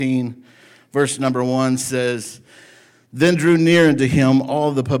verse number 1 says, "Then drew near unto him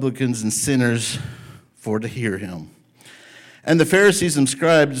all the publicans and sinners for to hear him. And the Pharisees and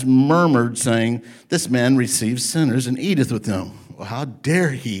scribes murmured, saying, This man receives sinners and eateth with them. Well, how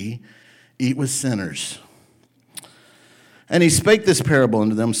dare he eat with sinners? And he spake this parable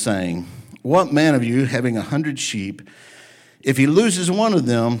unto them, saying, What man of you, having 100 sheep, if he loses one of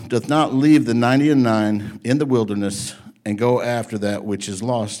them, doth not leave the 99 in the wilderness, and go after that which is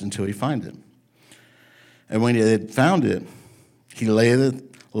lost until he find it? And when he had found it, he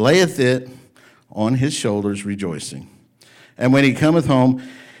layeth it on his shoulders, rejoicing. And when he cometh home,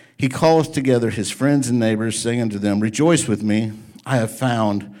 he calleth together his friends and neighbors, saying unto them, Rejoice with me, I have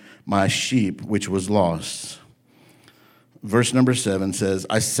found my sheep which was lost. Verse number 7 says,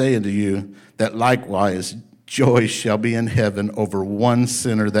 I say unto you that likewise joy shall be in heaven over one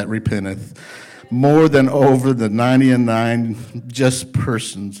sinner that repenteth, more than over the 99 just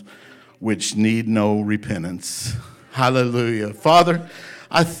persons which need no repentance. Hallelujah. Father,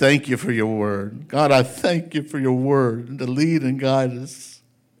 I thank you for your word. God, I thank you for your word to lead and guide us.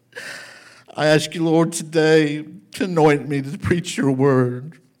 I ask you, Lord, today to anoint me to preach your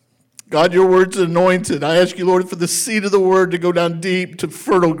word. God, your word's anointed. I ask you, Lord, for the seed of the word to go down deep to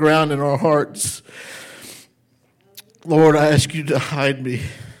fertile ground in our hearts. Lord, I ask you to hide me.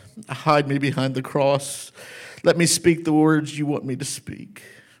 Hide me behind the cross. Let me speak the words you want me to speak.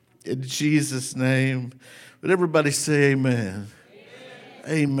 In Jesus' name, would everybody say amen?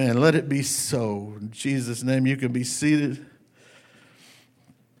 Amen. Let it be so. In Jesus' name, you can be seated.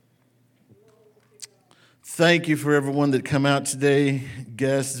 Thank you for everyone that come out today,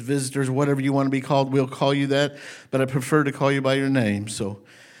 guests, visitors, whatever you want to be called, we'll call you that, but I prefer to call you by your name. So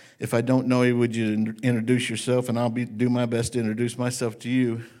if I don't know you, would you introduce yourself, and I'll do my best to introduce myself to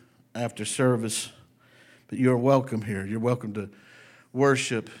you after service. But you're welcome here. You're welcome to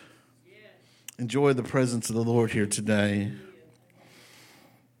worship. Enjoy the presence of the Lord here today.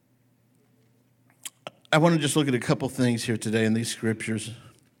 I want to just look at a couple things here today in these scriptures.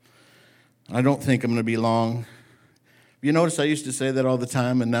 I don't think I'm going to be long. You notice I used to say that all the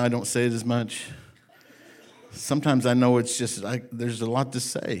time, and now I don't say it as much. Sometimes I know it's just, there's a lot to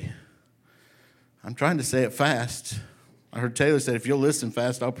say. I'm trying to say it fast. I heard Taylor say, if you'll listen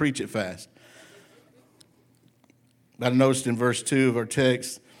fast, I'll preach it fast. I noticed in verse 2 of our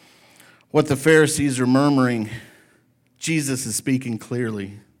text, what the Pharisees are murmuring, Jesus is speaking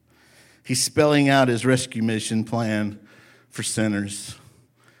clearly. He's spelling out his rescue mission plan for sinners.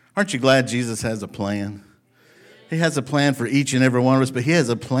 Aren't you glad Jesus has a plan? He has a plan for each and every one of us, but he has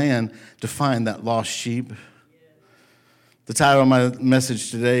a plan to find that lost sheep. The title of my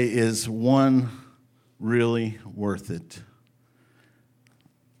message today is One Really Worth It?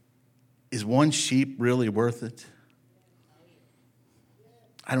 Is one sheep really worth it?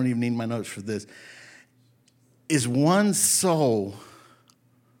 I don't even need my notes for this. Is one soul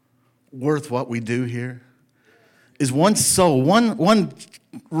worth what we do here? Is one soul, one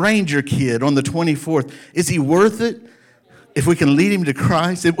ranger kid on the 24th, is he worth it? If we can lead him to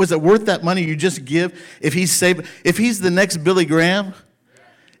Christ, was it worth that money you just give? If he's saved, if he's the next Billy Graham,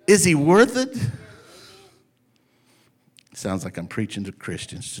 is he worth it? Sounds like I'm preaching to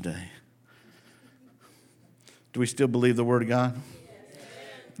Christians today. Do we still believe the Word of God?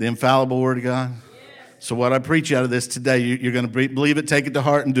 The infallible Word of God? So what I preach out of this today, you're going to believe it, take it to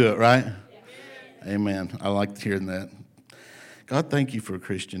heart, and do it, right? Amen. I like hearing that. God, thank you for a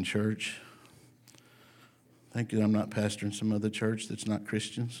Christian church. Thank you that I'm not pastoring some other church that's not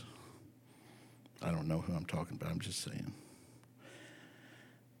Christians. I don't know who I'm talking about. I'm just saying.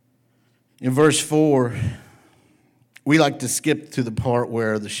 In verse 4, we like to skip to the part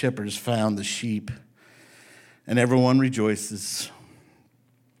where the shepherds found the sheep and everyone rejoices.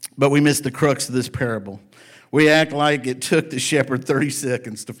 But we miss the crux of this parable. We act like it took the shepherd 30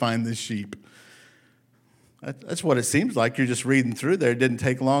 seconds to find this sheep. That's what it seems like. You're just reading through there. It didn't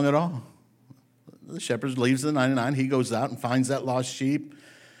take long at all. The shepherd leaves the 99. He goes out and finds that lost sheep.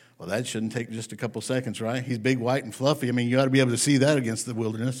 Well, that shouldn't take just a couple seconds, right? He's big, white, and fluffy. I mean, you ought to be able to see that against the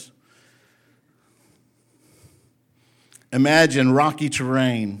wilderness. Imagine rocky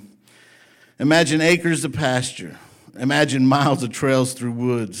terrain. Imagine acres of pasture. Imagine miles of trails through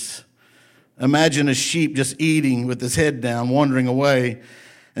woods. Imagine a sheep just eating with his head down, wandering away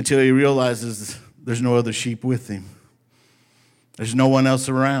until he realizes there's no other sheep with him. There's no one else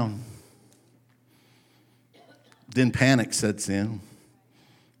around. Then panic sets in.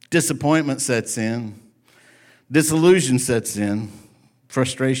 Disappointment sets in. Disillusion sets in.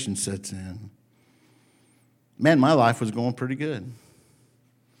 Frustration sets in. Man, my life was going pretty good.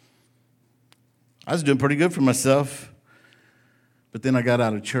 I was doing pretty good for myself. But then I got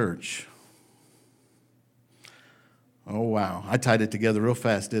out of church. Oh, wow. I tied it together real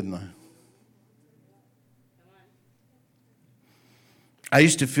fast, didn't I? I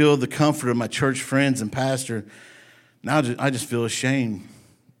used to feel the comfort of my church friends and pastor. Now I just feel ashamed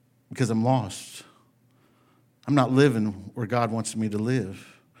because I'm lost. I'm not living where God wants me to live.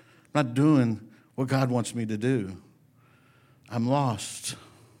 I'm not doing what God wants me to do. I'm lost.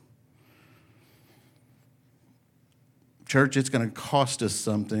 Church, it's going to cost us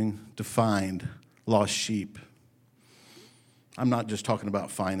something to find lost sheep. I'm not just talking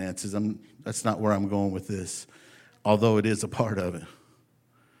about finances. That's not where I'm going with this, although it is a part of it.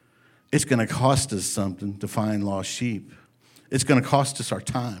 It's going to cost us something to find lost sheep. It's going to cost us our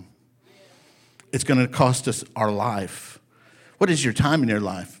time. It's going to cost us our life. What is your time in your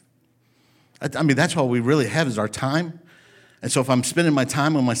life? I mean, that's all we really have is our time. And so if I'm spending my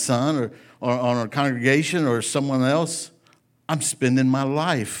time on my son or on our congregation or someone else, I'm spending my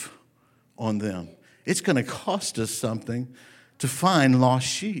life on them. It's going to cost us something to find lost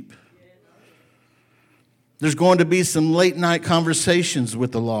sheep. There's going to be some late night conversations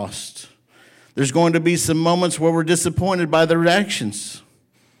with the lost. There's going to be some moments where we're disappointed by their actions.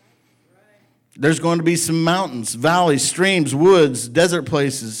 There's going to be some mountains, valleys, streams, woods, desert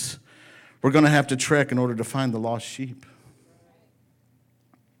places we're going to have to trek in order to find the lost sheep.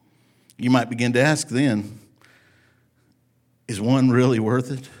 You might begin to ask then, is one really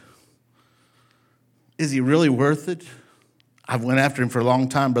worth it? Is he really worth it? I've went after him for a long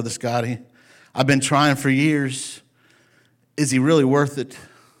time, Brother Scotty. I've been trying for years. Is he really worth it?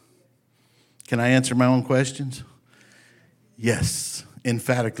 Can I answer my own questions? Yes,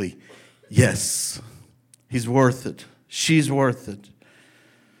 emphatically, yes. He's worth it. She's worth it.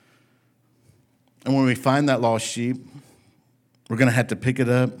 And when we find that lost sheep, we're going to have to pick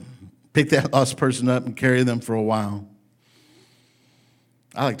that lost person up and carry them for a while.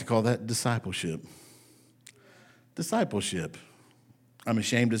 I like to call that discipleship. Discipleship. I'm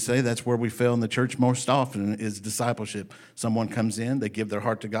ashamed to say that's where we fail in the church most often is discipleship. Someone comes in, they give their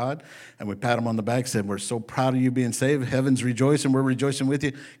heart to God, and we pat them on the back and say, we're so proud of you being saved. Heaven's rejoicing. We're rejoicing with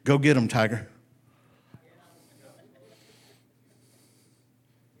you. Go get them, Tiger.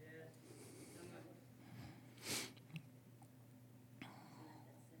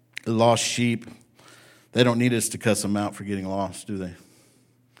 The lost sheep, they don't need us to cuss them out for getting lost, do they?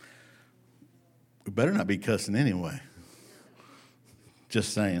 We better not be cussing anyway.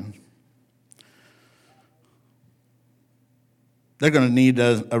 Just saying. They're going to need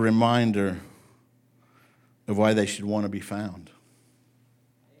a reminder of why they should want to be found.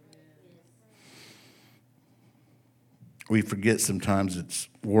 We forget sometimes it's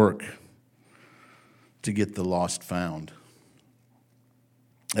work to get the lost found.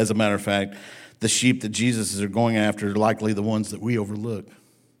 As a matter of fact, the sheep that Jesus is going after are likely the ones that we overlook.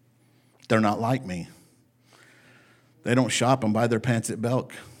 They're not like me. They don't shop and buy their pants at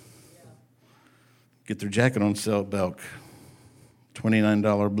Belk. Get their jacket on sale at Belk.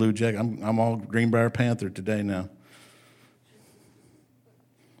 $29 blue jacket. I'm all Greenbrier Panther today now.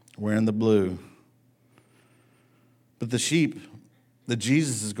 Wearing the blue. But the sheep that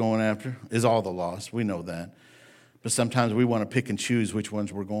Jesus is going after is all the lost. We know that. But sometimes we want to pick and choose which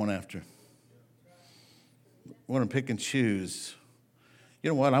ones we're going after. We want to pick and choose. You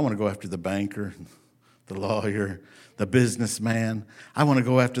know what? I want to go after the banker, the lawyer, the businessman. I want to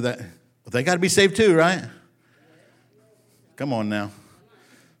go after that. But they got to be saved too, right? Come on now.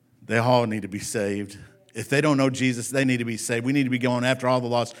 They all need to be saved. If they don't know Jesus, they need to be saved. We need to be going after all the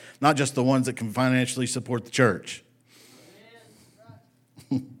lost, not just the ones that can financially support the church.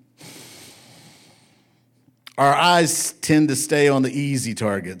 Our eyes tend to stay on the easy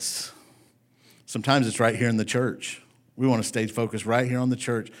targets. Sometimes it's right here in the church. We want to stay focused right here on the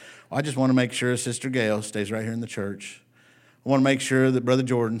church. I just want to make sure Sister Gail stays right here in the church. I want to make sure that Brother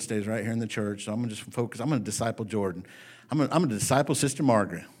Jordan stays right here in the church. So I'm going to just focus. I'm going to disciple Jordan. I'm going to disciple Sister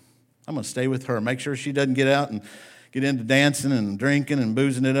Margaret. I'm going to stay with her. Make sure she doesn't get out and get into dancing and drinking and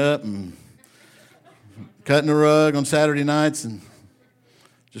boozing it up and cutting the rug on Saturday nights and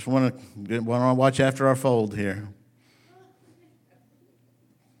just want to watch after our fold here.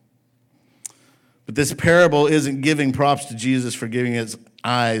 But this parable isn't giving props to Jesus for giving his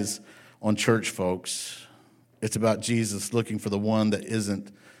eyes on church folks. It's about Jesus looking for the one that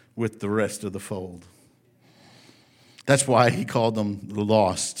isn't with the rest of the fold. That's why he called them the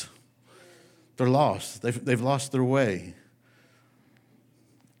lost. They're lost. They've lost their way.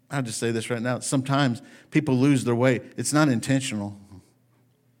 I'll just say this right now. Sometimes people lose their way. It's not intentional.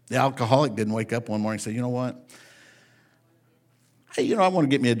 The alcoholic didn't wake up one morning and say, you know what? Hey, I want to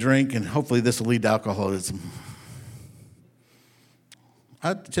get me a drink, and hopefully this will lead to alcoholism.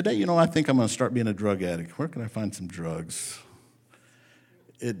 Today, I think I'm going to start being a drug addict. Where can I find some drugs?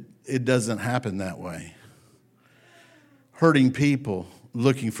 It doesn't happen that way. Hurting people,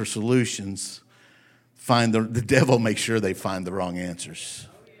 looking for solutions, the devil makes sure they find the wrong answers.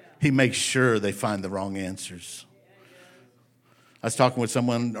 He makes sure they find the wrong answers. I was talking with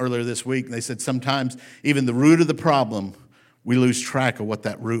someone earlier this week, and they said sometimes even the root of the problem, we lose track of what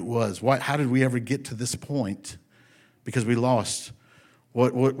that root was. How did we ever get to this point? Because we lost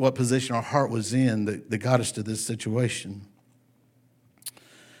what position our heart was in that got us to this situation.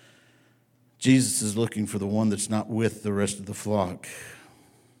 Jesus is looking for the one that's not with the rest of the flock.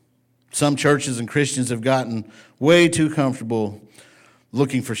 Some churches and Christians have gotten way too comfortable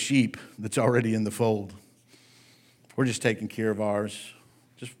looking for sheep that's already in the fold. We're just taking care of ours.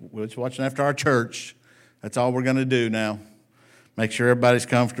 We're just watching after our church. That's all we're going to do now. Make sure everybody's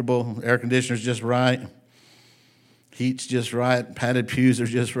comfortable. Air conditioner's just right. Heat's just right. Padded pews are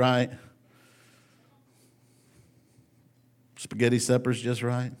just right. Spaghetti supper's just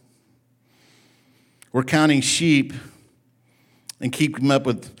right. We're counting sheep and keeping them up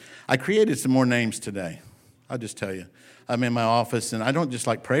with. I created some more names today. I'll just tell you. I'm in my office, and I don't just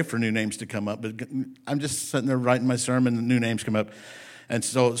pray for new names to come up, but I'm just sitting there writing my sermon, and new names come up. And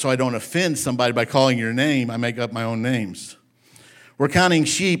so I don't offend somebody by calling your name. I make up my own names. We're counting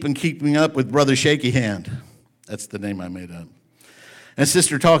sheep and keeping up with Brother Shaky Hand. That's the name I made up. And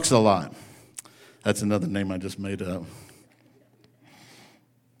Sister Talks a Lot. That's another name I just made up.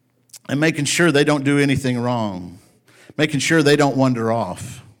 And making sure they don't do anything wrong. Making sure they don't wander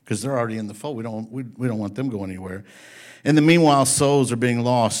off, because they're already in the fold. We don't want them going anywhere. In the meanwhile, souls are being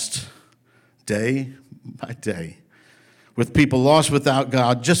lost day by day, with people lost without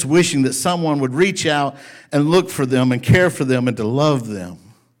God, just wishing that someone would reach out and look for them and care for them and to love them.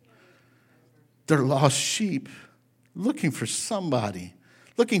 They're lost sheep, looking for somebody,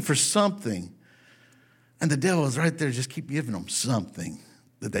 looking for something. And the devil is right there, just keep giving them something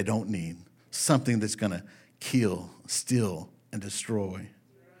that they don't need, something that's going to kill, steal, and destroy.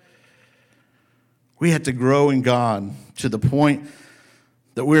 We have to grow in God to the point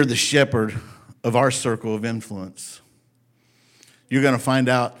that we're the shepherd of our circle of influence. You're going to find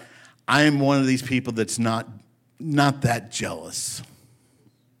out I am one of these people that's not that jealous.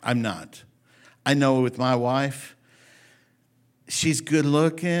 I'm not. I know with my wife, she's good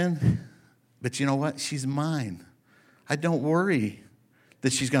looking, but you know what? She's mine. I don't worry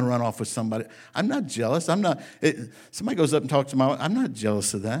that she's going to run off with somebody. I'm not jealous. Somebody goes up and talks to my wife. I'm not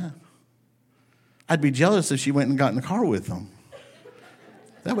jealous of that. I'd be jealous if she went and got in the car with them.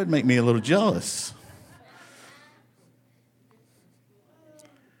 That would make me a little jealous.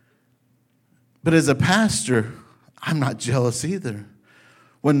 But as a pastor, I'm not jealous either.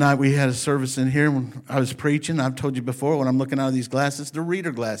 One night we had a service in here when I was preaching. I've told you before, when I'm looking out of these glasses, they're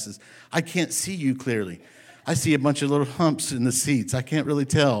reader glasses. I can't see you clearly. I see a bunch of little humps in the seats. I can't really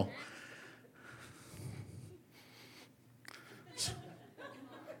tell.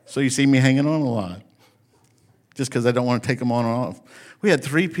 So you see me hanging on a lot, just because I don't want to take them on and off. We had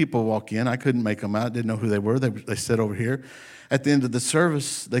 3 people walk in. I couldn't make them out. Didn't know who they were. They sat over here. At the end of the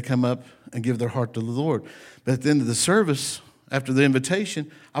service, they come up and give their heart to the Lord. But at the end of the service, after the invitation,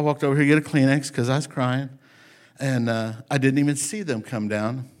 I walked over here to get a Kleenex because I was crying. And I didn't even see them come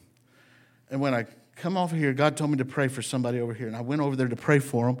down. And when I come over here, God told me to pray for somebody over here. And I went over there to pray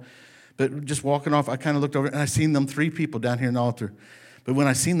for them. But just walking off, I kind of looked over and I seen them 3 people down here in the altar. But when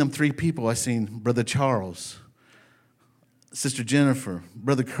I seen them 3 people, I seen Brother Charles, Sister Jennifer,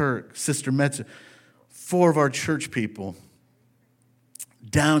 Brother Kirk, Sister Metzer, 4 of our church people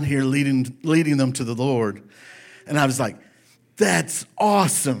down here leading them to the Lord. And I was like, that's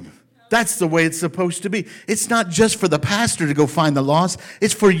awesome. That's the way it's supposed to be. It's not just for the pastor to go find the lost.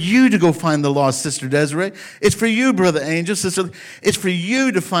 It's for you to go find the lost, Sister Desiree. It's for you, Brother Angel, Sister. It's for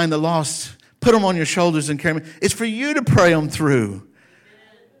you to find the lost, put them on your shoulders and carry them. It's for you to pray them through.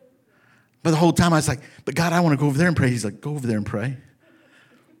 But the whole time I was like, but God, I want to go over there and pray. He's like, go over there and pray.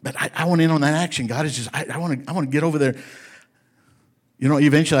 But I want in on that action. God is just, I want to get over there. You know,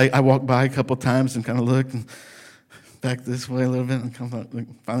 eventually I walked by a couple times and kind of looked and back this way a little bit and come up.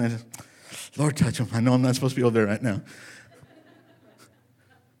 Finally I just, Lord, touch him. I know I'm not supposed to be over there right now.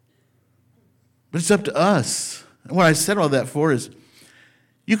 But it's up to us. And what I said all that for is,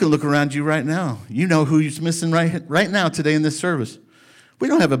 you can look around you right now. You know who's missing right now today in this service. We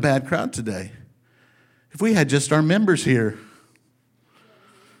don't have a bad crowd today. If we had just our members here,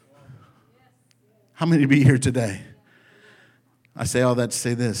 how many would be here today? I say all that to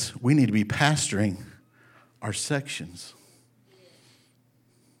say this. We need to be pastoring our sections.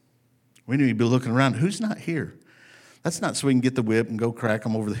 We need to be looking around. Who's not here? That's not so we can get the whip and go crack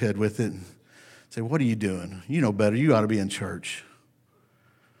them over the head with it and say, what are you doing? You know better. You ought to be in church.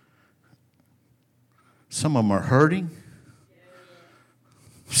 Some of them are hurting.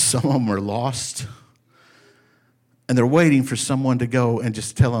 Some of them are lost. And they're waiting for someone to go and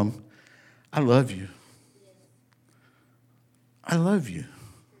just tell them, I love you. I love you.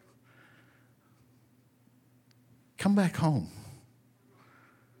 Come back home.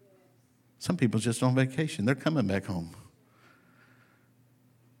 Some people just on vacation. They're coming back home.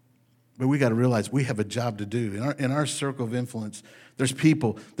 But we got to realize we have a job to do. In our circle of influence, there's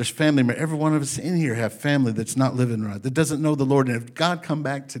people, there's family members. Every one of us in here have family that's not living right, that doesn't know the Lord. And if God come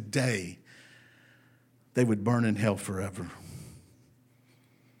back today, they would burn in hell forever.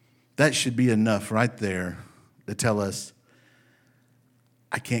 That should be enough right there to tell us,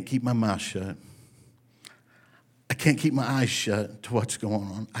 I can't keep my mouth shut. I can't keep my eyes shut to what's going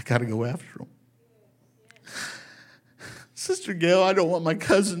on. I got to go after them. Sister Gail, I don't want my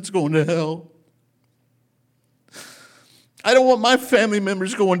cousins going to hell. I don't want my family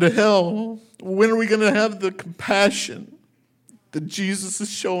members going to hell. When are we going to have the compassion that Jesus is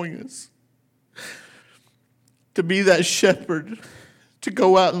showing us? To be that shepherd, to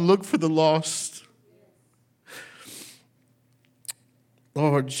go out and look for the lost.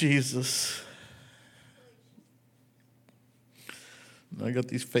 Lord Jesus. I got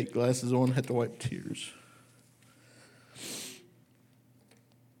these fake glasses on, had to wipe tears.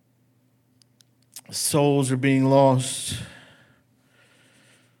 Souls are being lost.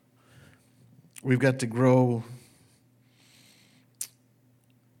 We've got to grow.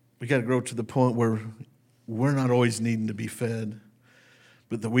 We got to grow to the point where we're not always needing to be fed,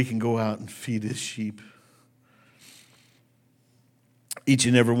 but that we can go out and feed his sheep. Each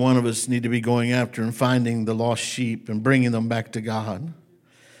and every one of us need to be going after and finding the lost sheep and bringing them back to God.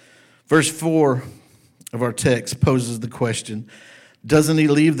 Verse 4 of our text poses the question, doesn't he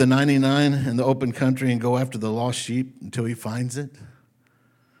leave the 99 in the open country and go after the lost sheep until he finds it?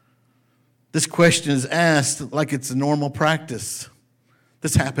 This question is asked like it's a normal practice.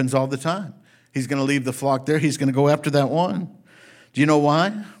 This happens all the time. He's going to leave the flock there. He's going to go after that one. Do you know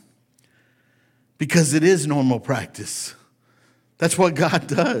why? Because it is normal practice. That's what God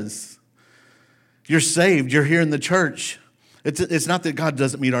does. You're saved. You're here in the church. It's not that God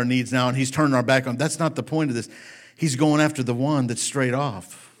doesn't meet our needs now and he's turning our back on. That's not the point of this. He's going after the one that's straight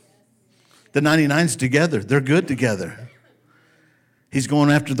off. The 99's together. They're good together. He's going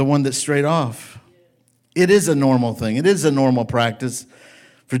after the one that's straight off. It is a normal thing. It is a normal practice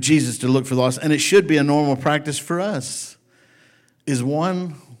for Jesus to look for the lost. And it should be a normal practice for us. Is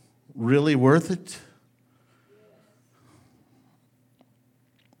one really worth it?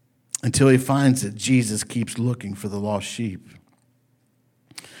 Until he finds it, Jesus keeps looking for the lost sheep.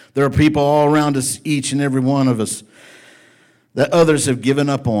 There are people all around us, each and every one of us, that others have given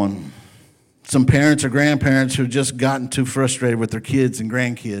up on. Some parents or grandparents who have just gotten too frustrated with their kids and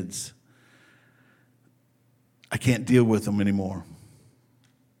grandkids. I can't deal with them anymore.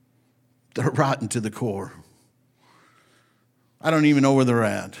 They're rotten to the core. I don't even know where they're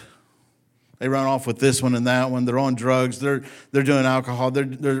at. They run off with this one and that one. They're on drugs. They're doing alcohol.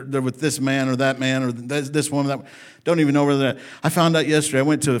 They're with this man or that man or this woman. That don't even know where they're at. I found out yesterday. I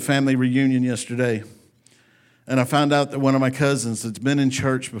went to a family reunion yesterday, and I found out that one of my cousins that's been in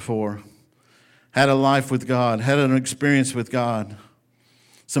church before had a life with God, had an experience with God.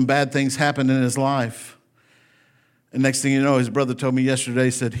 Some bad things happened in his life. And next thing you know, his brother told me yesterday,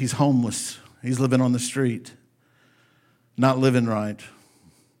 said he's homeless. He's living on the street, not living right.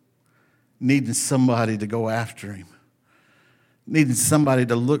 Needing somebody to go after him. Needing somebody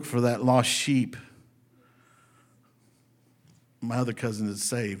to look for that lost sheep. My other cousin is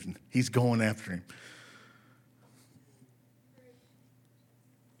saved, and he's going after him.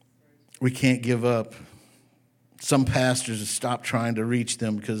 We can't give up. Some pastors have stopped trying to reach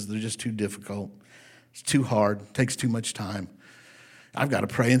them because they're just too difficult. It's too hard. It takes too much time. I've got to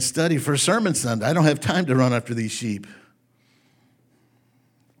pray and study for a sermon Sunday. I don't have time to run after these sheep.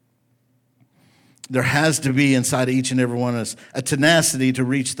 There has to be inside of each and every one of us a tenacity to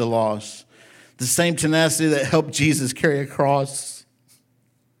reach the lost. The same tenacity that helped Jesus carry a cross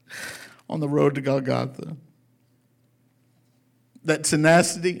on the road to Golgotha. That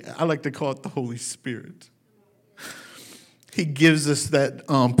tenacity, I like to call it the Holy Spirit. He gives us that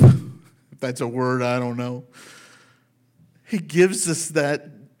if that's a word, I don't know. He gives us that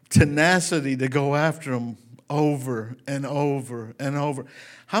tenacity to go after him over and over and over.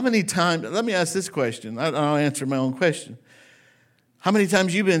 How many times, let me ask this question. I'll answer my own question. How many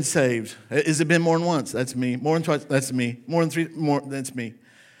times you been saved? Has it been more than once? That's me. More than twice? That's me. More than three? More? That's me.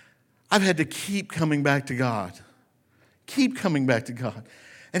 I've had to keep coming back to God. keep coming back to God.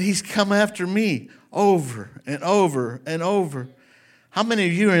 And he's come after me over and over and over. How many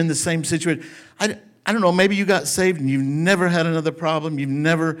of you are in the same situation? I don't know, maybe you got saved and you've never had another problem. You've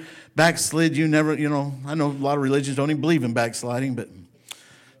never backslid. You never, I know a lot of religions don't even believe in backsliding, but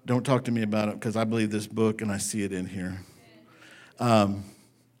don't talk to me about it because I believe this book and I see it in here. How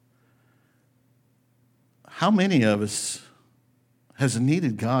many of us has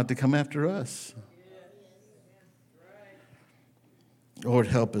needed God to come after us? Lord,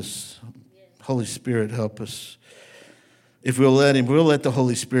 help us. Holy Spirit, help us. If we'll let the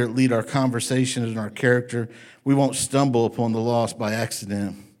Holy Spirit lead our conversations and our character, we won't stumble upon the lost by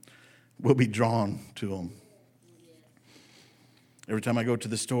accident. We'll be drawn to them. Every time I go to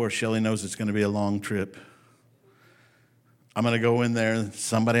the store, Shelly knows it's going to be a long trip. I'm going to go in there,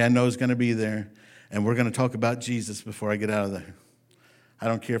 somebody I know is going to be there, and we're going to talk about Jesus before I get out of there. I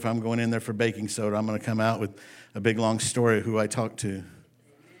don't care if I'm going in there for baking soda. I'm going to come out with a big, long story of who I talked to.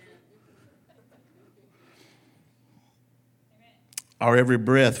 Our every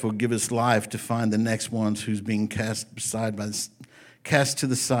breath will give us life to find the next ones who's being cast to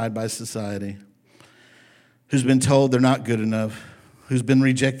the side by society, who's been told they're not good enough, who's been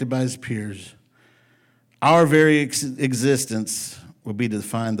rejected by his peers. Our very existence will be to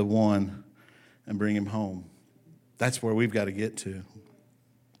find the one and bring him home. That's where we've got to get to.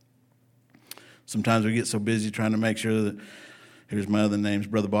 Sometimes we get so busy trying to make sure that, here's my other names,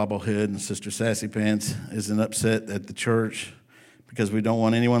 Brother Bobblehead and Sister Sassy Pants, isn't upset at the church because we don't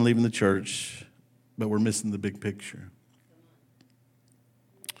want anyone leaving the church, but we're missing the big picture.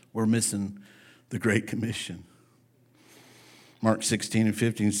 We're missing the Great Commission. Mark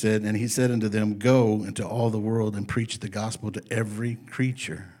 16:15 said, and he said unto them, go into all the world and preach the gospel to every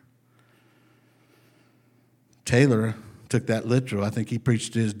creature. Taylor took that literal. I think he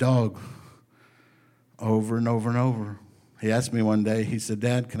preached to his dog over and over and over. He asked me one day, he said,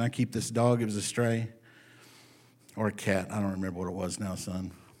 Dad, can I keep this dog? It was a stray. Or a cat. I don't remember what it was now,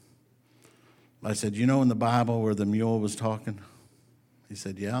 son. I said, you know in the Bible where the mule was talking? He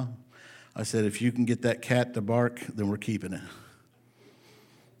said, yeah. I said, if you can get that cat to bark, then we're keeping it.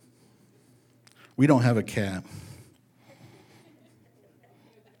 We don't have a cat.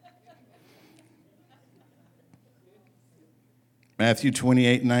 Matthew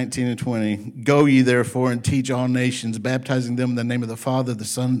 28:19 and 20. Go ye therefore and teach all nations, baptizing them in the name of the Father, the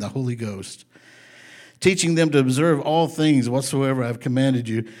Son, and the Holy Ghost, teaching them to observe all things whatsoever I have commanded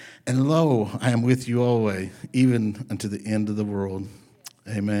you. And lo, I am with you always, even unto the end of the world.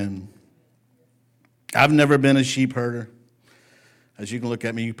 Amen. I've never been a sheep herder. As you can look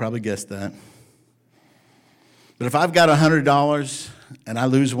at me, you probably guessed that. But if I've got $100 and I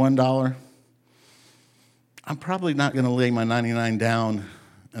lose $1, I'm probably not going to lay my 99 down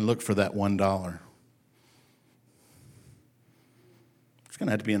and look for that $1. It's going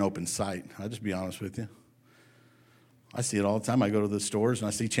to have to be an open sight. I'll just be honest with you. I see it all the time. I go to the stores and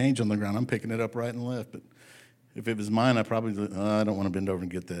I see change on the ground. I'm picking it up right and left. But if it was mine, I don't want to bend over and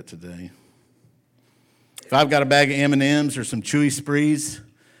get that today. If I've got a bag of M&Ms or some Chewy Sprees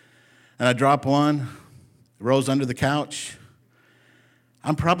and I drop one, it rolls under the couch,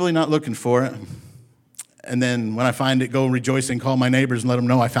 I'm probably not looking for it. And then when I find it, go rejoicing, call my neighbors and let them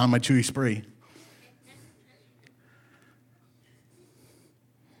know I found my Chewy Spree.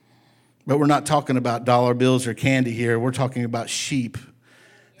 But we're not talking about dollar bills or candy here. We're talking about sheep,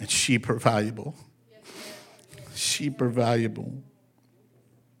 and sheep are valuable. Sheep are valuable.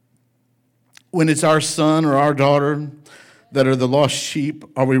 When it's our son or our daughter that are the lost sheep,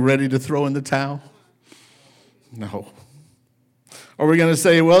 are we ready to throw in the towel? No. Are we going to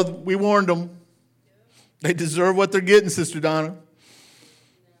say, well, we warned them. They deserve what they're getting, Sister Donna?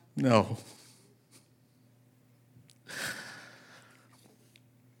 No.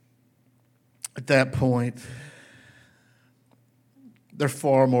 At that point, they're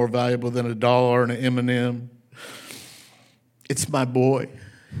far more valuable than $1 and an M&M. It's my boy.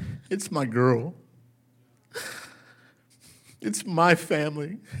 It's my girl. It's my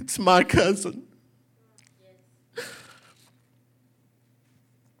family. It's my cousin.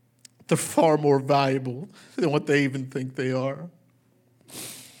 They're far more valuable than what they even think they are.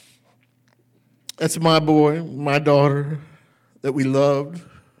 That's my boy, my daughter that we loved.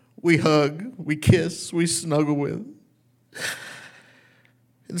 We hug, we kiss, we snuggle with.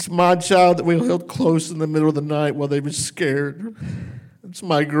 It's my child that we held close in the middle of the night while they were scared. It's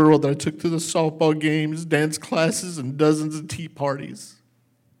my girl that I took to the softball games, dance classes, and dozens of tea parties.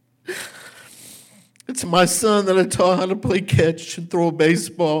 It's my son that I taught how to play catch and throw a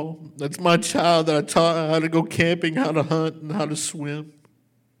baseball. That's my child that I taught how to go camping, how to hunt, and how to swim.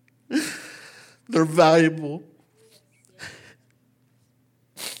 They're valuable.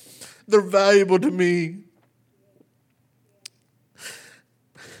 They're valuable to me.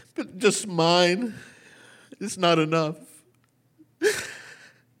 But just mine is not enough.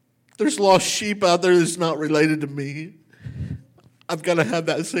 There's lost sheep out there that's not related to me. I've got to have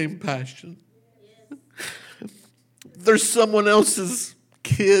that same passion. There's someone else's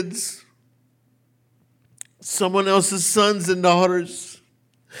kids, someone else's sons and daughters.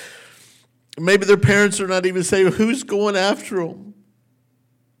 Maybe their parents are not even saying, who's going after them?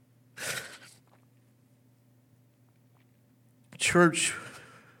 Church,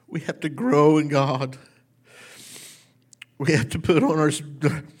 we have to grow in God. We have to put on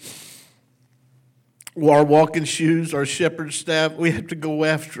our walking shoes, our shepherd's staff. We have to go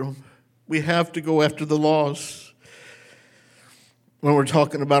after them. We have to go after the lost. When we're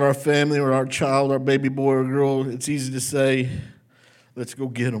talking about our family or our child, our baby boy or girl, it's easy to say, let's go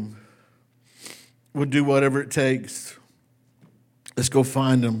get them. We'll do whatever it takes. Let's go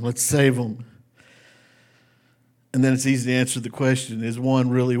find them. Let's save them. And then it's easy to answer the question, is one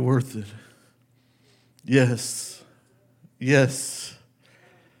really worth it? Yes. Yes.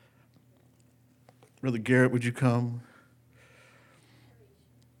 Brother Garrett, would you come?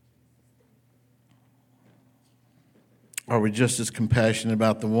 Are we just as compassionate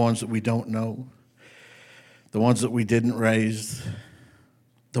about the ones that we don't know? The ones that we didn't raise?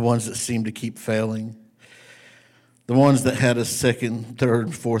 The ones that seem to keep failing? The ones that had a second,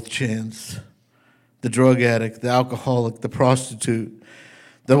 third, fourth chance? The drug addict, the alcoholic, the prostitute,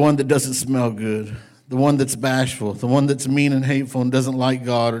 the one that doesn't smell good, the one that's bashful, the one that's mean and hateful and doesn't like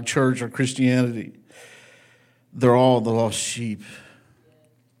God or church or Christianity. They're all the lost sheep.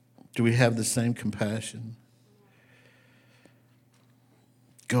 Do we have the same compassion?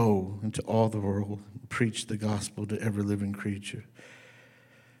 Go into all the world and preach the gospel to every living creature.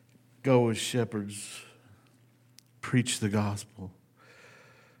 Go as shepherds. Preach the gospel.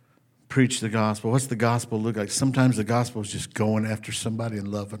 Preach the gospel. What's the gospel look like? Sometimes the gospel is just going after somebody and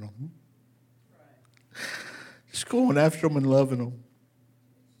loving them. Just going after them and loving them.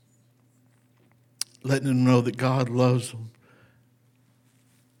 Letting them know that God loves them.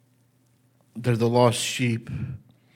 They're the lost sheep.